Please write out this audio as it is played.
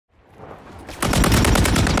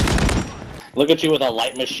Look at you with a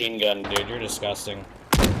light machine gun, dude. You're disgusting.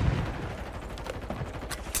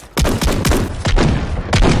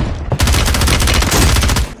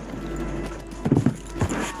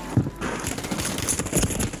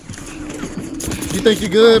 You think you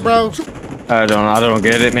good, bro? I don't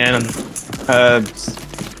get it, man.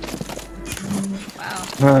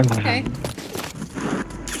 Wow. Okay.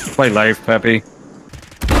 Play life, Peppy.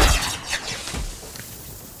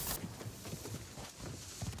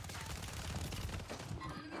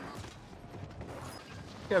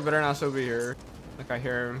 Yeah, better not still be here. Like I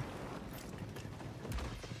hear him.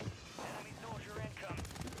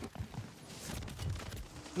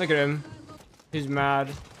 Look at him. He's mad.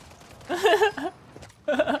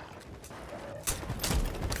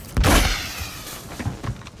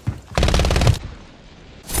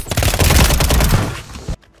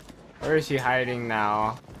 Where is he hiding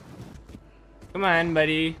now? Come on,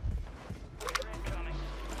 buddy.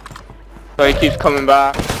 So he keeps coming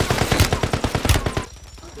back.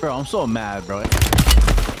 Bro, I'm so mad, bro.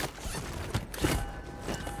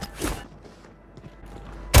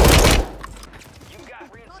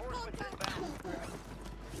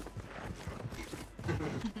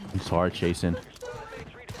 He's hard chasing.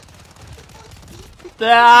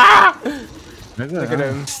 Ah! Look at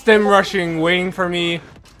him. Stem rushing, waiting for me.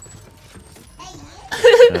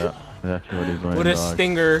 Yeah, that's what he's doing. With a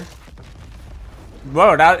stinger.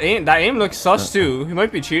 Bro, that aim looks sus too. He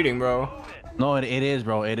might be cheating, bro. No, it is,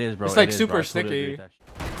 bro. It is, bro. It's like super sticky.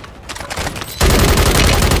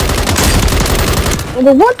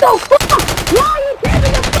 What the fuck? Why are you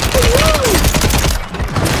taking the fucking room?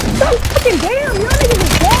 So fucking damn, y'all niggas is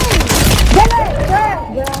dead. Get that crap,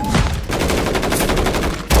 bro.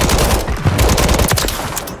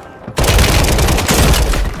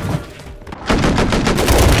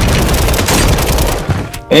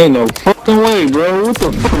 Ain't no fucking way, bro. What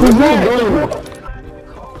the fuck was that doing?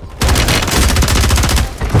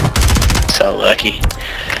 So lucky.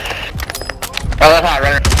 I love how I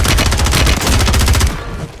run.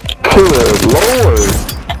 Good lord.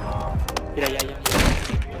 Yeah.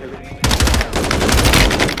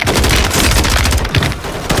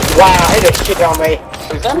 Wow, he just shit on me.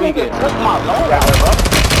 That nigga took my loadout, bro.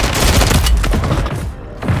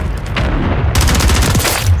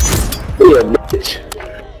 Yeah, bitch.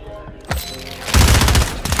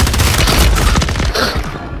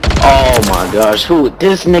 Oh my gosh,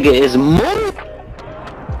 this nigga is moving.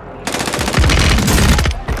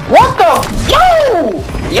 What the?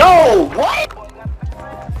 Yo, what?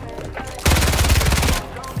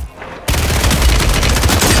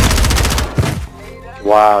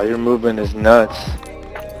 Wow, your movement is nuts.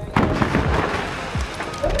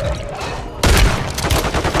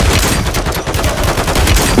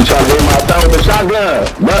 You trying to get my thumb with a shotgun?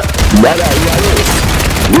 But that guy, you got it.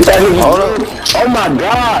 Hold up. Oh my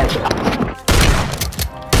gosh.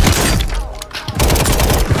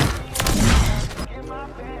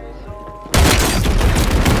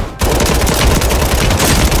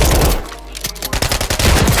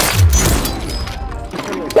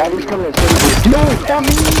 Daddy's coming to save you. No, stop me.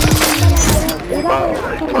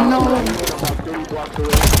 No.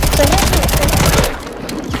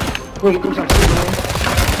 Wait, do something.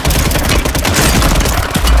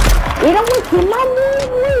 You don't want to kill my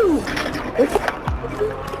move.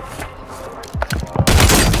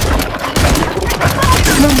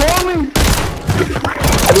 Good morning.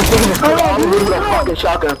 I just thinking this all with a fucking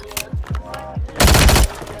shotgun.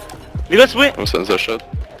 Les gars, ouais. On send ça shot.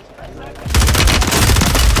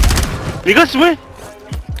 Les gars, ouais.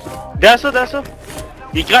 Derrière ça.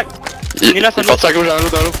 Il craque. Il est là, ça. Il part à gauche, dans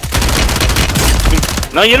l'eau.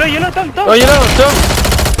 Non, il est là, attends. Oh, il est là, stop.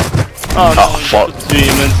 Oh non, fuck. Tu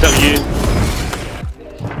es man, sérieux.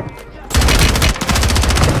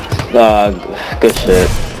 Ah, good shit.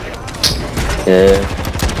 Yeah.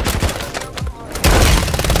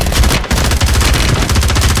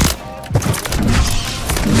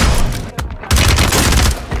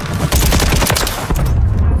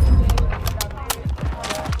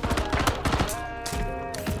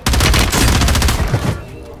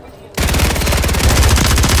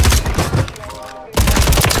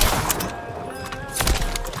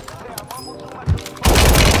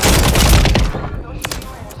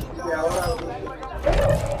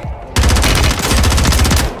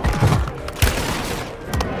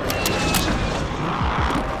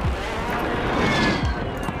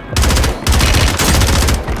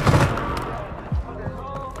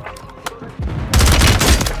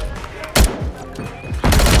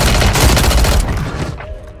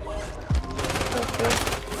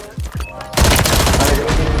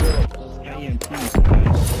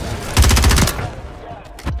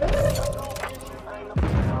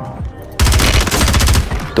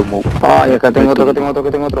 Tomo. Ay, acá tengo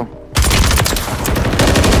otro.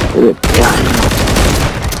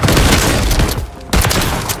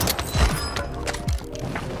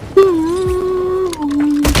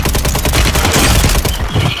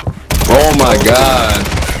 Oh my god.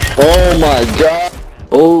 Oh my god.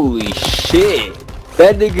 Holy shit.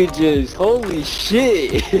 That nigga just, holy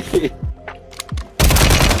shit.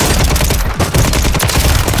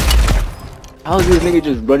 How's this nigga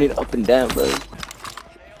just running up and down, bro?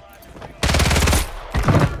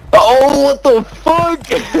 Oh, what the fuck?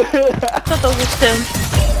 I thought those was two.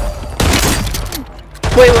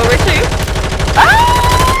 Wait, what were two?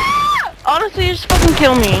 Ah! Honestly, just fucking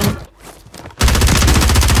kill me.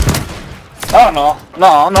 Oh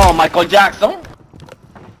no, Michael Jackson.